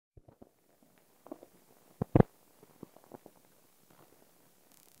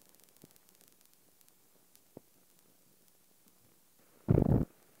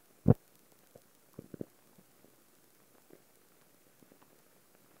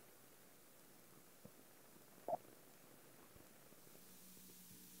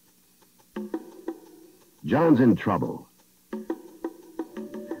John's in trouble.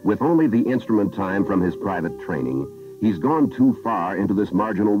 With only the instrument time from his private training, he's gone too far into this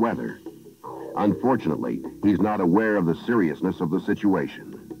marginal weather. Unfortunately, he's not aware of the seriousness of the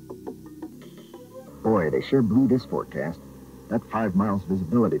situation. Boy, they sure blew this forecast. That 5 miles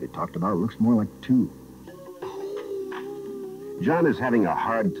visibility they talked about looks more like 2. John is having a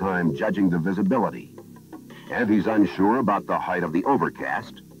hard time judging the visibility, and he's unsure about the height of the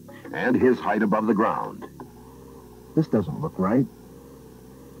overcast and his height above the ground. This doesn't look right.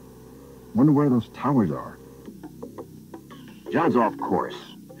 Wonder where those towers are. John's off course.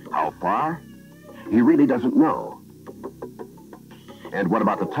 How far? He really doesn't know. And what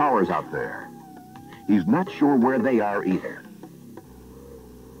about the towers out there? He's not sure where they are either.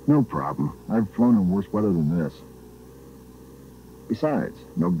 No problem. I've flown in worse weather than this. Besides,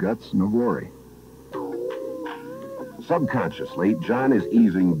 no guts, no glory. Subconsciously, John is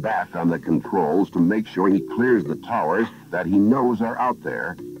easing back on the controls to make sure he clears the towers that he knows are out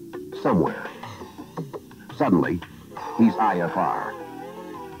there somewhere. Suddenly, he's IFR.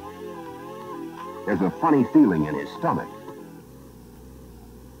 There's a funny feeling in his stomach.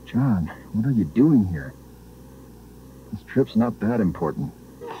 John, what are you doing here? This trip's not that important.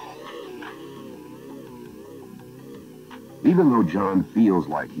 Even though John feels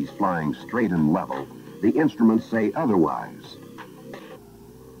like he's flying straight and level, the instruments say otherwise.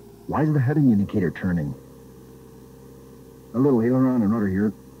 Why is the heading indicator turning? A little aileron and rudder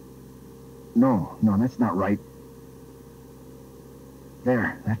here. No, that's not right.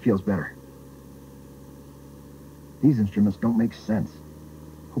 There, that feels better. These instruments don't make sense.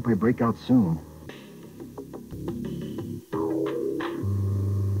 Hope I break out soon.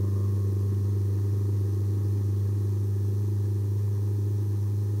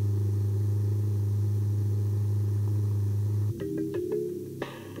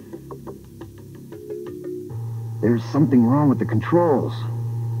 There's something wrong with the controls.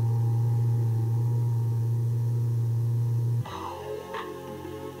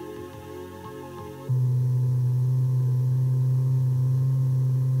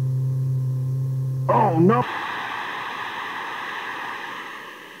 Oh, no!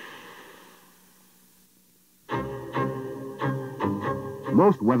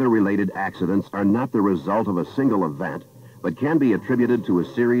 Most weather-related accidents are not the result of a single event, but can be attributed to a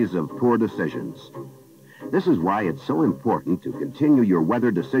series of poor decisions. This is why it's so important to continue your weather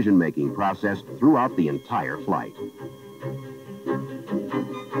decision-making process throughout the entire flight.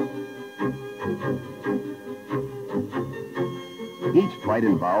 Each flight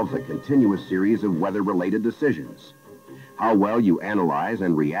involves a continuous series of weather-related decisions. How well you analyze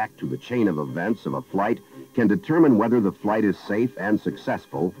and react to the chain of events of a flight can determine whether the flight is safe and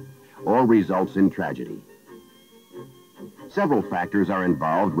successful or results in tragedy. Several factors are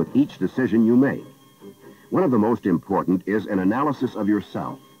involved with each decision you make. One of the most important is an analysis of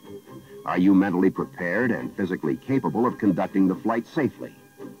yourself. Are you mentally prepared and physically capable of conducting the flight safely?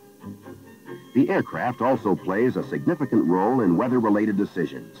 The aircraft also plays a significant role in weather-related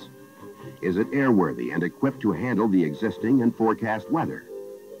decisions. Is it airworthy and equipped to handle the existing and forecast weather?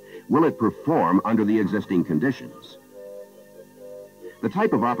 Will it perform under the existing conditions? The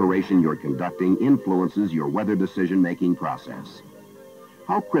type of operation you're conducting influences your weather decision-making process.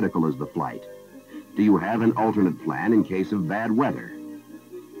 How critical is the flight? Do you have an alternate plan in case of bad weather?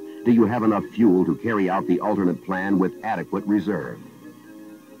 Do you have enough fuel to carry out the alternate plan with adequate reserve?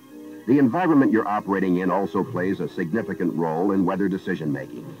 The environment you're operating in also plays a significant role in weather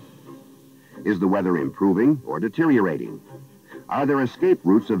decision-making. Is the weather improving or deteriorating? Are there escape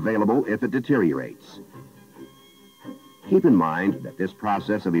routes available if it deteriorates? Keep in mind that this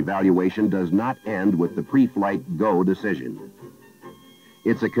process of evaluation does not end with the pre-flight go decision.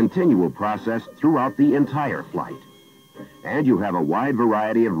 It's a continual process throughout the entire flight, and you have a wide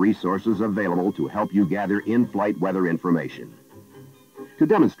variety of resources available to help you gather in-flight weather information. To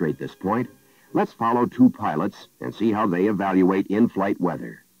demonstrate this point, let's follow two pilots and see how they evaluate in-flight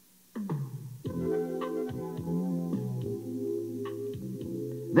weather.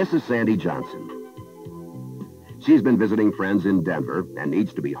 This is Sandy Johnson. She's been visiting friends in Denver and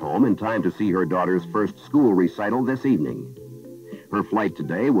needs to be home in time to see her daughter's first school recital this evening. Her flight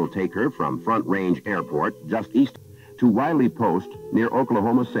today will take her from Front Range Airport, just east, to Wiley Post near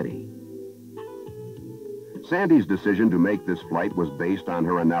Oklahoma City. Sandy's decision to make this flight was based on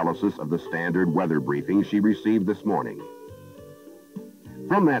her analysis of the standard weather briefing she received this morning.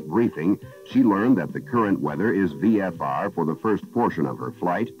 From that briefing, she learned that the current weather is VFR for the first portion of her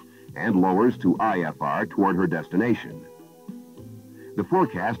flight and lowers to IFR toward her destination. The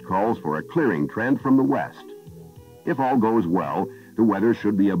forecast calls for a clearing trend from the west. If all goes well, the weather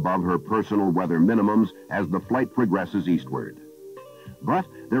should be above her personal weather minimums as the flight progresses eastward. But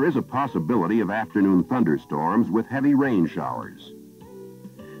there is a possibility of afternoon thunderstorms with heavy rain showers.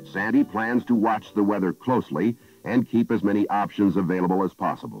 Sandy plans to watch the weather closely and keep as many options available as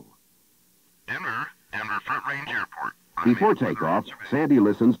possible. Denver Front Range Airport. Before takeoff, Sandy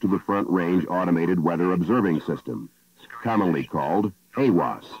listens to the Front Range Automated Weather Observing System, commonly called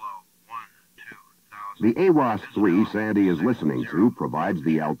AWOS. The AWOS-3 Sandy is listening to provides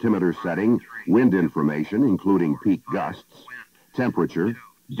the altimeter setting, wind information including peak gusts, temperature,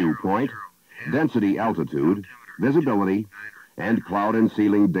 dew point, density altitude, visibility, and cloud and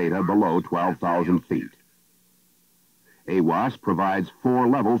ceiling data below 12,000 feet. AWOS provides 4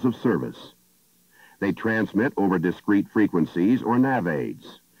 levels of service. They transmit over discrete frequencies or nav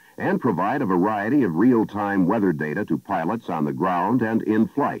aids and provide a variety of real-time weather data to pilots on the ground and in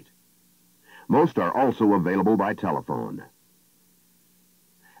flight. Most are also available by telephone.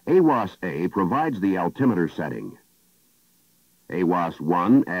 AWOS-A provides the altimeter setting.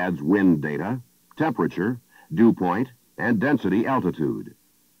 AWOS-1 adds wind data, temperature, dew point, and density altitude.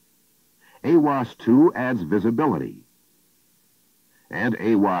 AWOS-2 adds visibility. And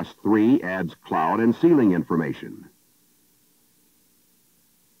AWOS-3 adds cloud and ceiling information.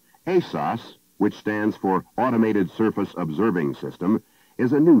 ASOS, which stands for Automated Surface Observing System,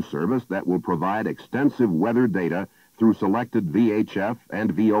 is a new service that will provide extensive weather data through selected VHF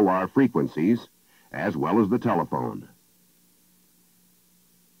and VOR frequencies, as well as the telephone.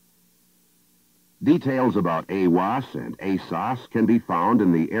 Details about AWOS and ASOS can be found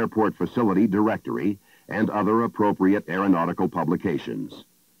in the Airport Facility Directory and other appropriate aeronautical publications.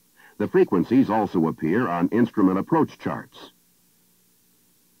 The frequencies also appear on instrument approach charts.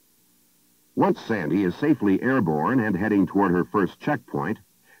 Once Sandy is safely airborne and heading toward her first checkpoint,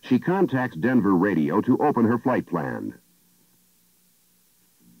 she contacts Denver Radio to open her flight plan.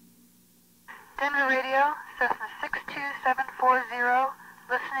 Denver Radio, Cessna 62740,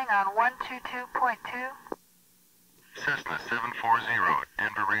 listening on 122.2. Cessna 740,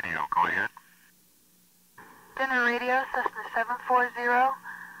 Denver Radio, go ahead. Denver Radio, Cessna 740.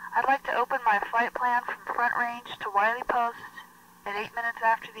 I'd like to open my flight plan from Front Range to Wiley Post at 8 minutes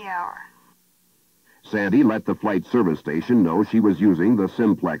after the hour. Sandy let the flight service station know she was using the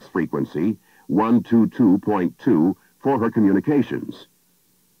simplex frequency, 122.2, for her communications.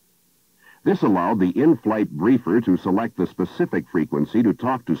 This allowed the in-flight briefer to select the specific frequency to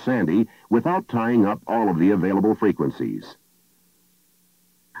talk to Sandy without tying up all of the available frequencies.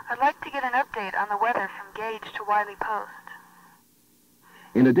 I'd like to get an update on the weather from Gage to Wiley Post.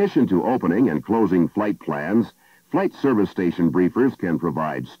 In addition to opening and closing flight plans, flight service station briefers can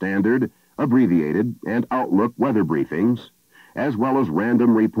provide standard, abbreviated, and Outlook weather briefings, as well as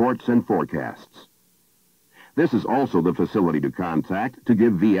random reports and forecasts. This is also the facility to contact to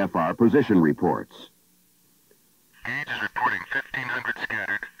give VFR position reports. Gage is reporting 1,500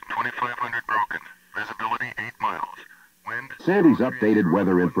 scattered, 2,500 broken. Visibility 8 miles. Wind... Sandy's updated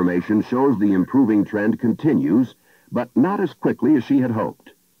weather information shows the improving trend continues, but not as quickly as she had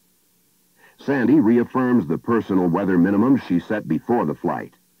hoped. Sandy reaffirms the personal weather minimum she set before the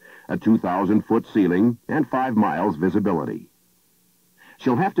flight, a 2,000-foot ceiling and 5 miles visibility.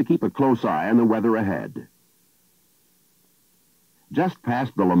 She'll have to keep a close eye on the weather ahead. Just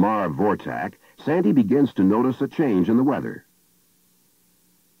past the Lamar Vortac, Sandy begins to notice a change in the weather.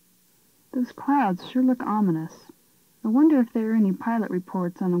 Those clouds sure look ominous. I wonder if there are any pilot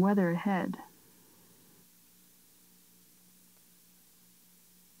reports on the weather ahead.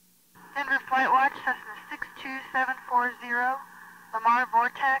 Denver Flight Watch, Cessna 62740, Lamar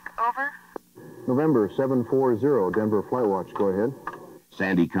Vortac, over. November 740, Denver Flight Watch, go ahead.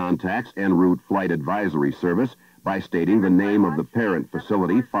 Sandy contacts en route flight advisory service by stating the name of the parent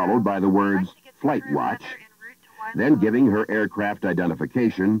facility followed by the words Flight Watch, then giving her aircraft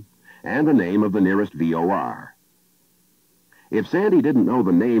identification and the name of the nearest VOR. If Sandy didn't know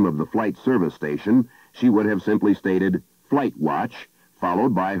the name of the flight service station, she would have simply stated Flight Watch,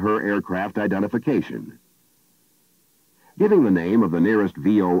 followed by her aircraft identification. Giving the name of the nearest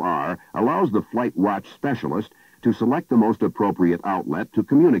VOR allows the Flight Watch specialist to select the most appropriate outlet to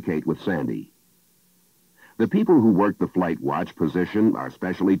communicate with Sandy. The people who work the Flight Watch position are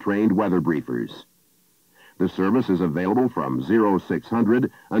specially trained weather briefers. The service is available from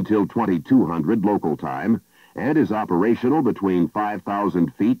 0600 until 2200 local time and is operational between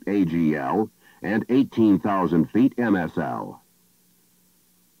 5,000 feet AGL and 18,000 feet MSL.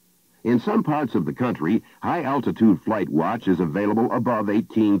 In some parts of the country, high-altitude Flight Watch is available above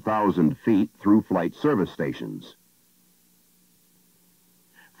 18,000 feet through flight service stations.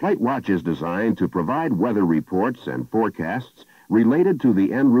 Flight Watch is designed to provide weather reports and forecasts related to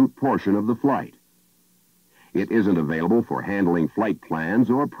the en route portion of the flight. It isn't available for handling flight plans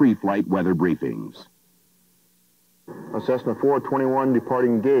or pre-flight weather briefings. A Cessna 421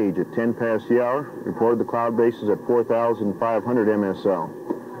 departing gauge at 10 past the hour. Reported the cloud bases at 4,500 MSL.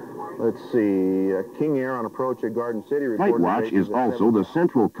 Let's see, King Air on approach at Garden City. Flight Watch is also the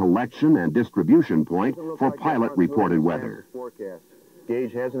central collection and distribution point for pilot-reported weather.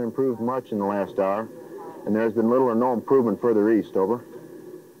 Gauge hasn't improved much in the last hour, and there has been little or no improvement further east. Over.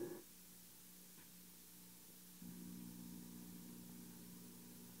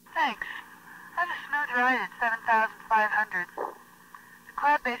 Thanks. Have a smooth ride at 7,500. The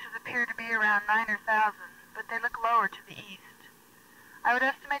cloud bases appear to be around 9,000, but they look lower to the east. I would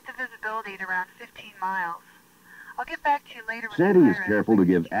estimate the visibility at around 15 miles. I'll get back to you later with Sandy is careful to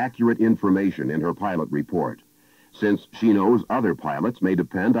give accurate information in her pilot report, since she knows other pilots may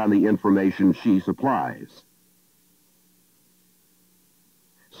depend on the information she supplies.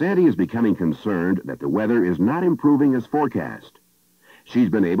 Sandy is becoming concerned that the weather is not improving as forecast. She's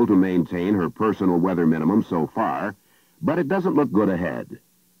been able to maintain her personal weather minimum so far, but it doesn't look good ahead.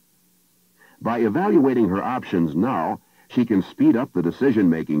 By evaluating her options now, she can speed up the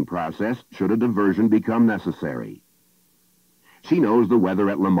decision-making process should a diversion become necessary. She knows the weather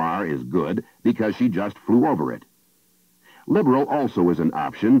at Lamar is good because she just flew over it. Liberal also is an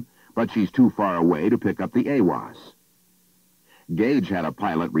option, but she's too far away to pick up the AWAS. Gage had a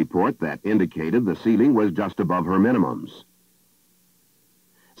pilot report that indicated the ceiling was just above her minimums.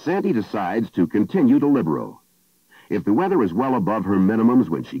 Sandy decides to continue to Liberal. If the weather is well above her minimums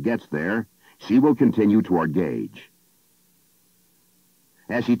when she gets there, she will continue toward Gage.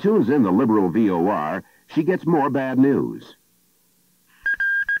 As she tunes in the Liberal VOR, she gets more bad news.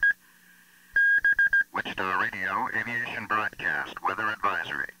 Wichita Radio, aviation broadcast, weather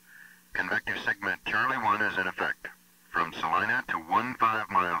advisory. Convective segment Charlie 1 is in effect. From Salina to 15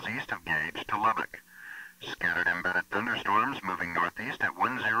 miles east of Gage to Lubbock. Scattered embedded thunderstorms moving northeast at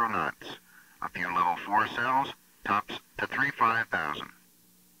 10 knots. A few level 4 cells, tops to 35,000.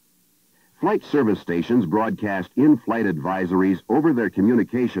 Flight service stations broadcast in-flight advisories over their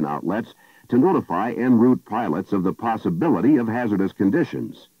communication outlets to notify en route pilots of the possibility of hazardous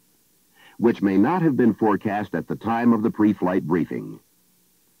conditions, which may not have been forecast at the time of the pre-flight briefing.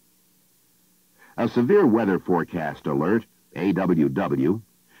 A severe weather forecast alert, AWW,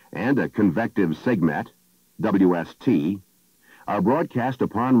 and a convective SIGMET, WST, are broadcast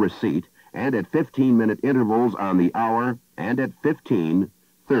upon receipt and at 15-minute intervals on the hour and at 15,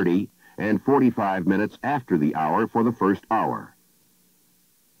 30, and 45 minutes after the hour for the first hour.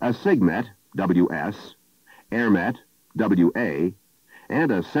 A SIGMET, WS, AirMet, WA,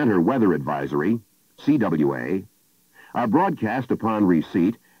 and a Center Weather Advisory, CWA, are broadcast upon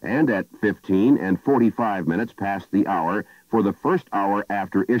receipt and at 15 and 45 minutes past the hour for the first hour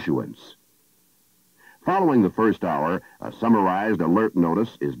after issuance. Following the first hour, a summarized alert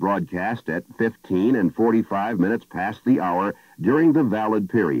notice is broadcast at 15 and 45 minutes past the hour during the valid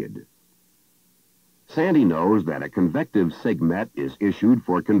period. Sandy knows that a convective SIGMET is issued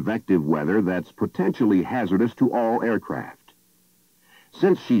for convective weather that's potentially hazardous to all aircraft.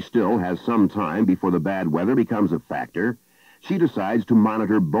 Since she still has some time before the bad weather becomes a factor, she decides to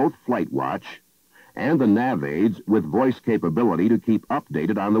monitor both Flight Watch and the nav aids with voice capability to keep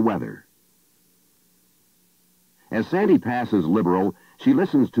updated on the weather. As Sandy passes Liberal, she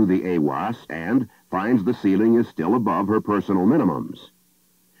listens to the AWAS and finds the ceiling is still above her personal minimums.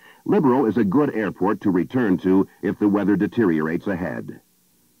 Liberal is a good airport to return to if the weather deteriorates ahead.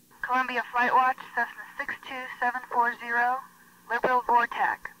 Columbia Flight Watch, Cessna 62740, Liberal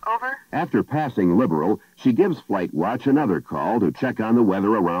Vortac, over. After passing Liberal, she gives Flight Watch another call to check on the weather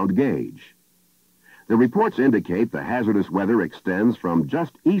around Gage. The reports indicate the hazardous weather extends from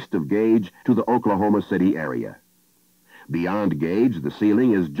just east of Gage to the Oklahoma City area. Beyond Gage, the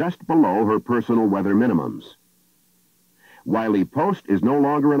ceiling is just below her personal weather minimums. Wiley Post is no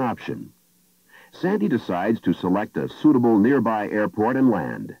longer an option. Sandy decides to select a suitable nearby airport and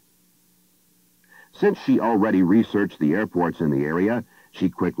land. Since she already researched the airports in the area, she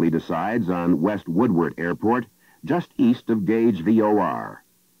quickly decides on West Woodward Airport, just east of Gage VOR.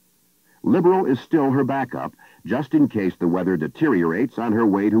 Liberal is still her backup, just in case the weather deteriorates on her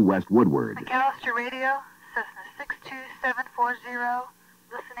way to West Woodward. McAllister Radio, Cessna 62740,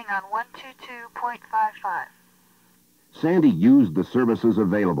 listening on 122.55. Sandy used the services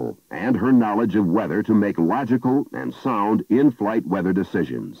available and her knowledge of weather to make logical and sound in-flight weather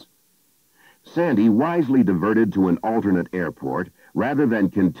decisions. Sandy wisely diverted to an alternate airport rather than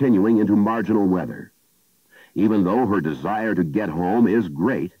continuing into marginal weather. Even though her desire to get home is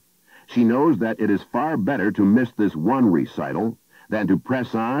great, she knows that it is far better to miss this one recital than to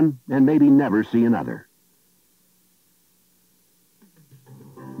press on and maybe never see another.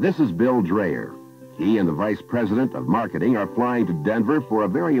 This is Bill Dreyer. He and the Vice President of Marketing are flying to Denver for a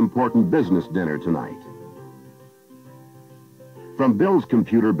very important business dinner tonight. From Bill's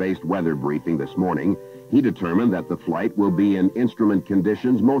computer-based weather briefing this morning, he determined that the flight will be in instrument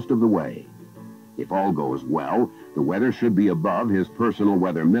conditions most of the way. If all goes well, the weather should be above his personal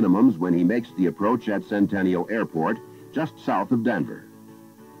weather minimums when he makes the approach at Centennial Airport, just south of Denver.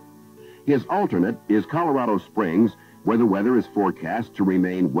 His alternate is Colorado Springs, where the weather is forecast to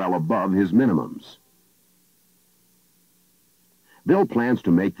remain well above his minimums. Bill plans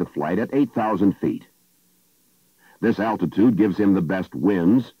to make the flight at 8,000 feet. This altitude gives him the best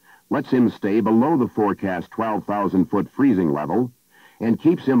winds, lets him stay below the forecast 12,000-foot freezing level, and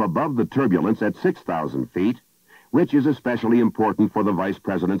keeps him above the turbulence at 6,000 feet, which is especially important for the Vice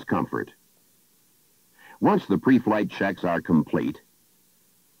President's comfort. Once the pre-flight checks are complete,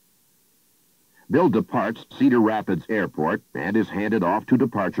 Bill departs Cedar Rapids Airport and is handed off to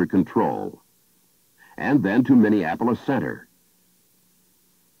departure control, and then to Minneapolis Center.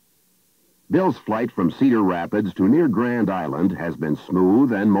 Bill's flight from Cedar Rapids to near Grand Island has been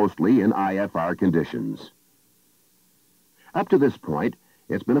smooth and mostly in IFR conditions. Up to this point,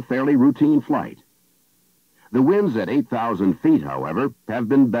 it's been a fairly routine flight. The winds at 8,000 feet, however, have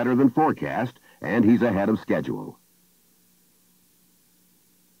been better than forecast, and he's ahead of schedule.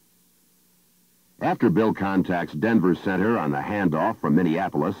 After Bill contacts Denver Center on the handoff from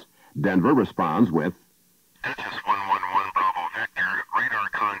Minneapolis, Denver responds with, Duchess 111 Bravo Victor, radar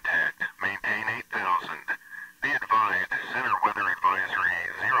contact, maintain 8,000. Be advised, center weather advisory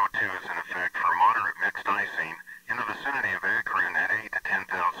 02 is in effect for moderate mixed icing in the vicinity of Akron at 8 to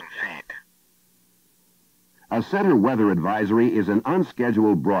 10,000 feet. A center weather advisory is an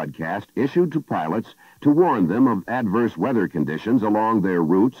unscheduled broadcast issued to pilots to warn them of adverse weather conditions along their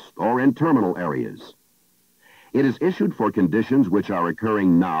routes or in terminal areas. It is issued for conditions which are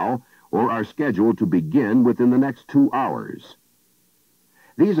occurring now or are scheduled to begin within the next 2 hours.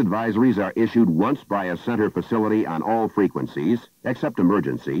 These advisories are issued once by a center facility on all frequencies, except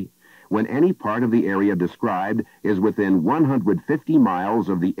emergency, when any part of the area described is within 150 miles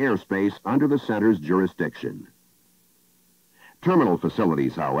of the airspace under the center's jurisdiction. Terminal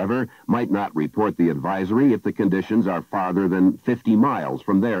facilities, however, might not report the advisory if the conditions are farther than 50 miles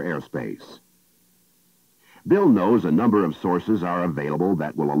from their airspace. Bill knows a number of sources are available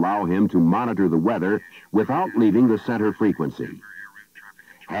that will allow him to monitor the weather without leaving the center frequency.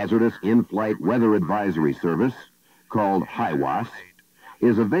 Hazardous In-Flight Weather Advisory Service, called HIWAS,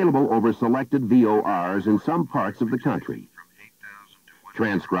 is available over selected VORs in some parts of the country.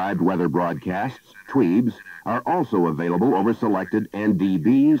 Transcribed weather broadcasts, TWEBs, are also available over selected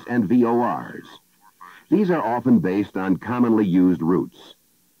NDBs and VORs. These are often based on commonly used routes.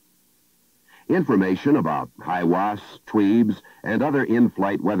 Information about HIWAS, TWEBs, and other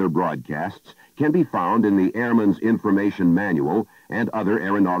in-flight weather broadcasts can be found in the Airman's Information Manual and other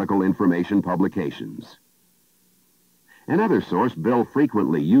aeronautical information publications. Another source Bill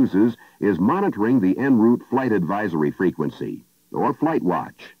frequently uses is monitoring the en route flight advisory frequency, or Flight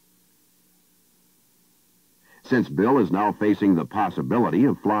Watch. Since Bill is now facing the possibility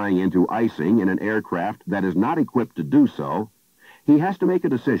of flying into icing in an aircraft that is not equipped to do so, he has to make a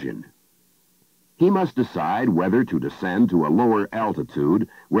decision. He must decide whether to descend to a lower altitude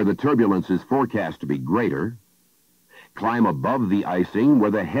where the turbulence is forecast to be greater, climb above the icing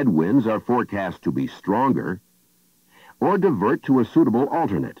where the headwinds are forecast to be stronger, or divert to a suitable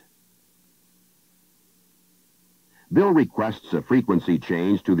alternate. Bill requests a frequency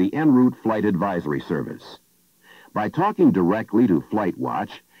change to the en route flight advisory service. By talking directly to Flight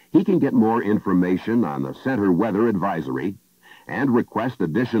Watch, he can get more information on the center weather advisory and request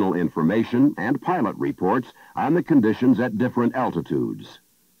additional information and pilot reports on the conditions at different altitudes.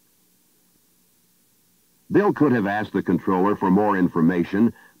 Bill could have asked the controller for more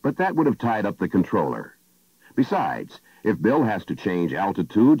information, but that would have tied up the controller. Besides, if Bill has to change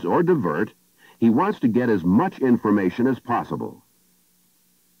altitudes or divert, he wants to get as much information as possible.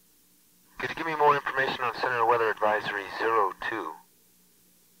 Could you give me more information on Center Weather Advisory 02?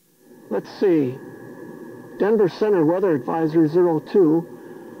 Let's see. Denver Center Weather Advisory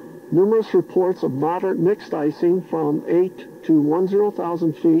 02. Numerous reports of moderate mixed icing from 8 to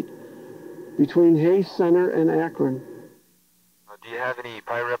 10,000 feet between Hayes Center and Akron. Do you have any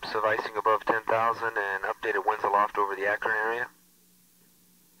PIREPs of icing above 10,000 and updated winds aloft over the Akron area?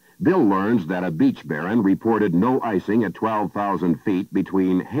 Bill learns that a Beach Baron reported no icing at 12,000 feet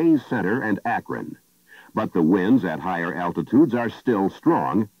between Hayes Center and Akron, but the winds at higher altitudes are still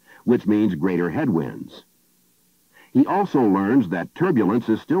strong, which means greater headwinds. He also learns that turbulence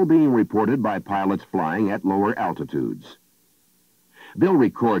is still being reported by pilots flying at lower altitudes. Bill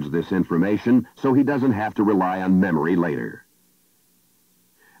records this information so he doesn't have to rely on memory later.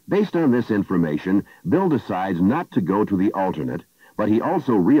 Based on this information, Bill decides not to go to the alternate, but he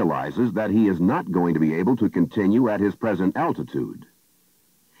also realizes that he is not going to be able to continue at his present altitude.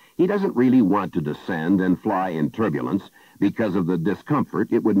 He doesn't really want to descend and fly in turbulence because of the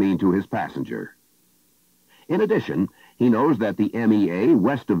discomfort it would mean to his passenger. In addition, he knows that the MEA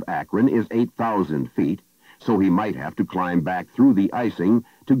west of Akron is 8,000 feet, so he might have to climb back through the icing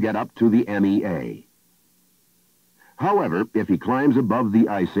to get up to the MEA. However, if he climbs above the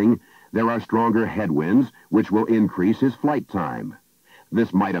icing, there are stronger headwinds which will increase his flight time.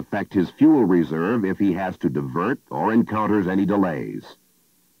 This might affect his fuel reserve if he has to divert or encounters any delays.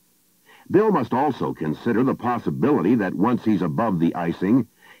 Bill must also consider the possibility that once he's above the icing,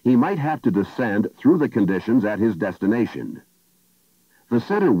 he might have to descend through the conditions at his destination. The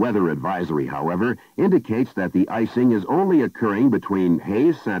Center Weather Advisory, however, indicates that the icing is only occurring between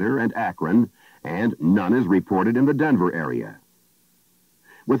Hayes Center and Akron, and none is reported in the Denver area.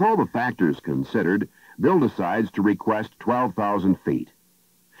 With all the factors considered, Bill decides to request 12,000 feet.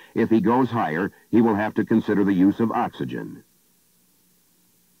 If he goes higher, he will have to consider the use of oxygen.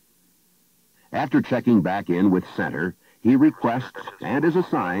 After checking back in with Center, he requests and is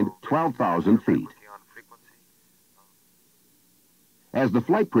assigned 12,000 feet. As the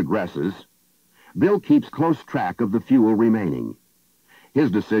flight progresses, Bill keeps close track of the fuel remaining.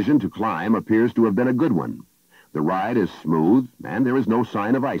 His decision to climb appears to have been a good one. The ride is smooth, and there is no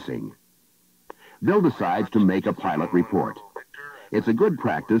sign of icing. Bill decides to make a pilot report. It's a good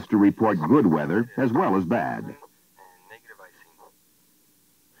practice to report good weather as well as bad.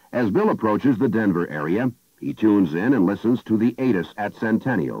 As Bill approaches the Denver area, he tunes in and listens to the ATIS at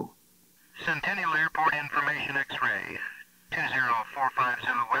Centennial. Centennial Airport Information X-ray. 20450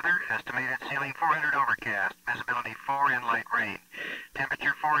 weather, estimated ceiling 400 overcast, visibility 4 in light rain,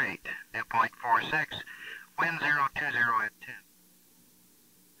 temperature 48, dew point 46, wind 020 at 10.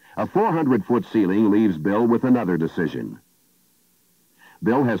 A 400-foot ceiling leaves Bill with another decision.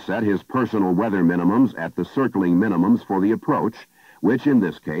 Bill has set his personal weather minimums at the circling minimums for the approach, which in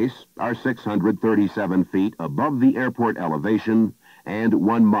this case are 637 feet above the airport elevation and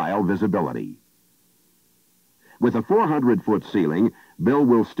 1 mile visibility. With a 400-foot ceiling, Bill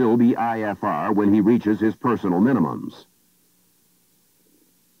will still be IFR when he reaches his personal minimums.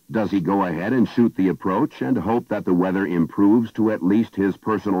 Does he go ahead and shoot the approach and hope that the weather improves to at least his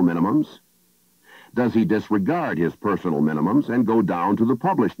personal minimums? Does he disregard his personal minimums and go down to the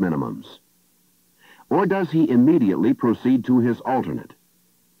published minimums? Or does he immediately proceed to his alternate?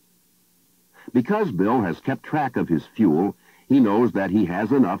 Because Bill has kept track of his fuel, he knows that he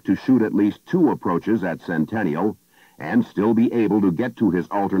has enough to shoot at least 2 approaches at Centennial and still be able to get to his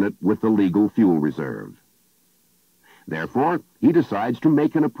alternate with the legal fuel reserve. Therefore, he decides to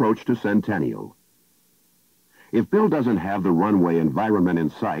make an approach to Centennial. If Bill doesn't have the runway environment in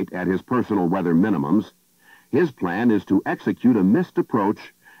sight at his personal weather minimums, his plan is to execute a missed approach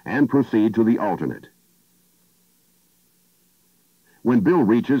and proceed to the alternate. When Bill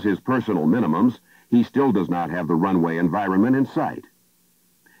reaches his personal minimums, he still does not have the runway environment in sight.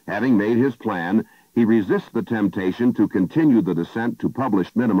 Having made his plan, he resists the temptation to continue the descent to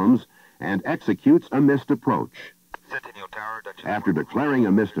published minimums and executes a missed approach. After declaring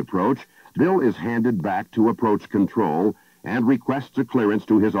a missed approach, Bill is handed back to approach control and requests a clearance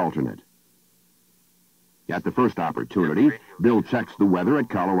to his alternate. At the first opportunity, Bill checks the weather at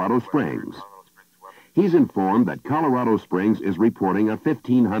Colorado Springs. He's informed that Colorado Springs is reporting a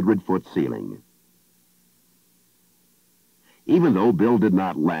 1,500-foot ceiling. Even though Bill did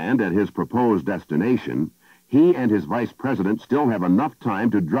not land at his proposed destination, he and his vice president still have enough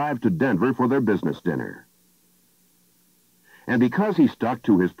time to drive to Denver for their business dinner. And because he stuck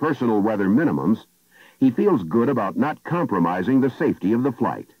to his personal weather minimums, he feels good about not compromising the safety of the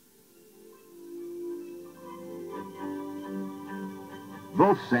flight.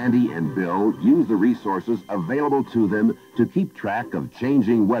 Both Sandy and Bill use the resources available to them to keep track of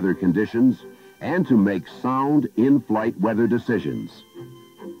changing weather conditions and to make sound in-flight weather decisions.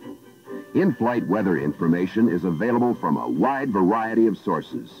 In-flight weather information is available from a wide variety of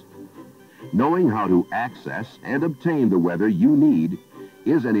sources. Knowing how to access and obtain the weather you need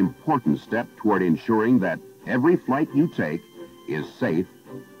is an important step toward ensuring that every flight you take is safe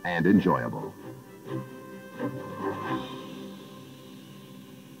and enjoyable.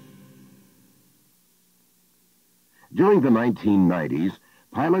 During the 1990s,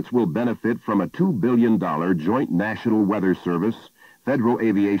 pilots will benefit from a $2 billion joint National Weather Service, Federal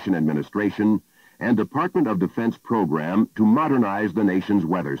Aviation Administration, and Department of Defense program to modernize the nation's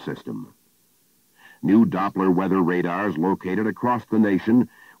weather system. New Doppler weather radars located across the nation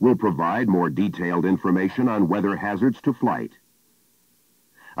will provide more detailed information on weather hazards to flight.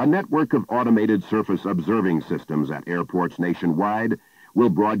 A network of automated surface observing systems at airports nationwide will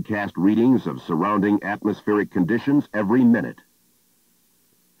broadcast readings of surrounding atmospheric conditions every minute.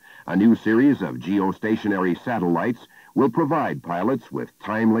 A new series of geostationary satellites will provide pilots with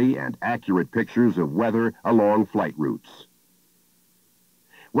timely and accurate pictures of weather along flight routes.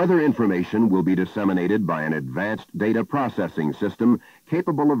 Weather information will be disseminated by an advanced data processing system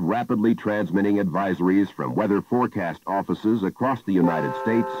capable of rapidly transmitting advisories from weather forecast offices across the United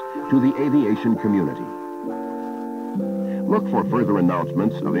States to the aviation community. Look for further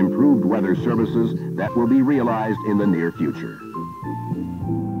announcements of improved weather services that will be realized in the near future.